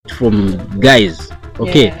from guys.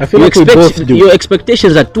 Okay, I feel like we both do. Your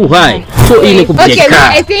expectations are too high. So Okay, but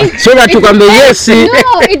I think so that you can be yes.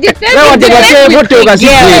 no, it depends. Now what they can say, what you can see,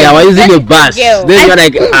 I was using a bus. girl. Then you're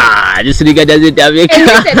like, this nigga doesn't have a And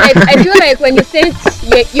car. listen, I feel like when you say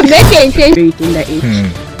you make your intention very tender age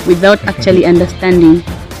without actually understanding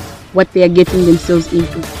what they are getting themselves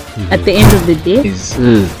into. At the end of the day, Is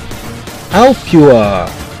how pure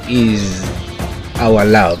is our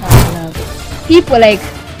love? people like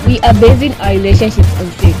we are basing our relationships on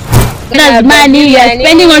sex. that's money you're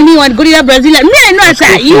spending on me on Gorilla Brazilian. Me, I know,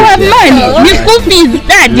 sir. You have money. The school fees,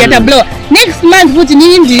 that you have to blow. Next month, put in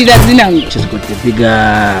Zinang. She's got the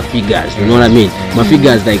bigger figures, you know what I mean? My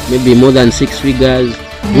figures like maybe more than 6 figures.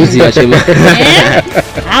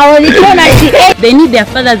 They need their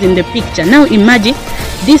fathers in the picture. Now imagine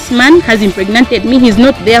this man has impregnated me. He's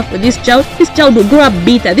not there for this child. This child will grow up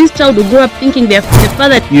bitter. This child will grow up thinking the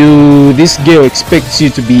father. This girl expects you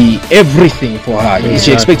to be everything for her.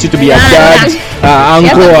 She expects you to be a dad,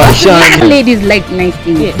 uncle, a son. Ladies like nice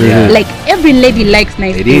things. Like every lady likes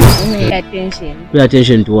nice It things. is. Pay attention. Pay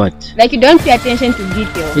attention to what? Like you don't pay attention to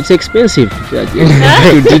details. It's expensive to pay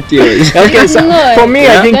attention to details. Okay, so for me,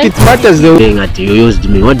 I think it matters though. Saying that you used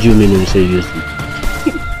me. What do you mean when you say you used me?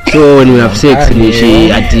 So when we have sex,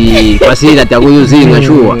 she at the facility that I'm using,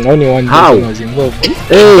 sure. Only one How? person was involved.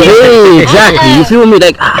 Hey, exactly. You feel me?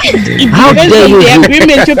 Like, how dare you?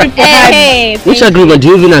 agreement you people Hey, Which agreement? Do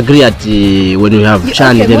you even agree at when we have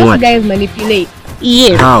Chan? okay, Then most what? guys manipulate.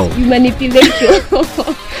 Yes. How? You manipulate you.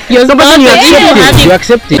 You're No, but you accept it. having You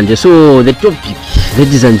accept it. And so the topic,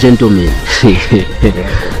 ladies and gentlemen,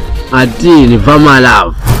 Ati Nivama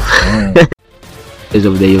love.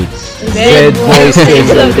 Of the youth. Bad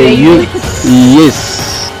voices of the youth. Yes.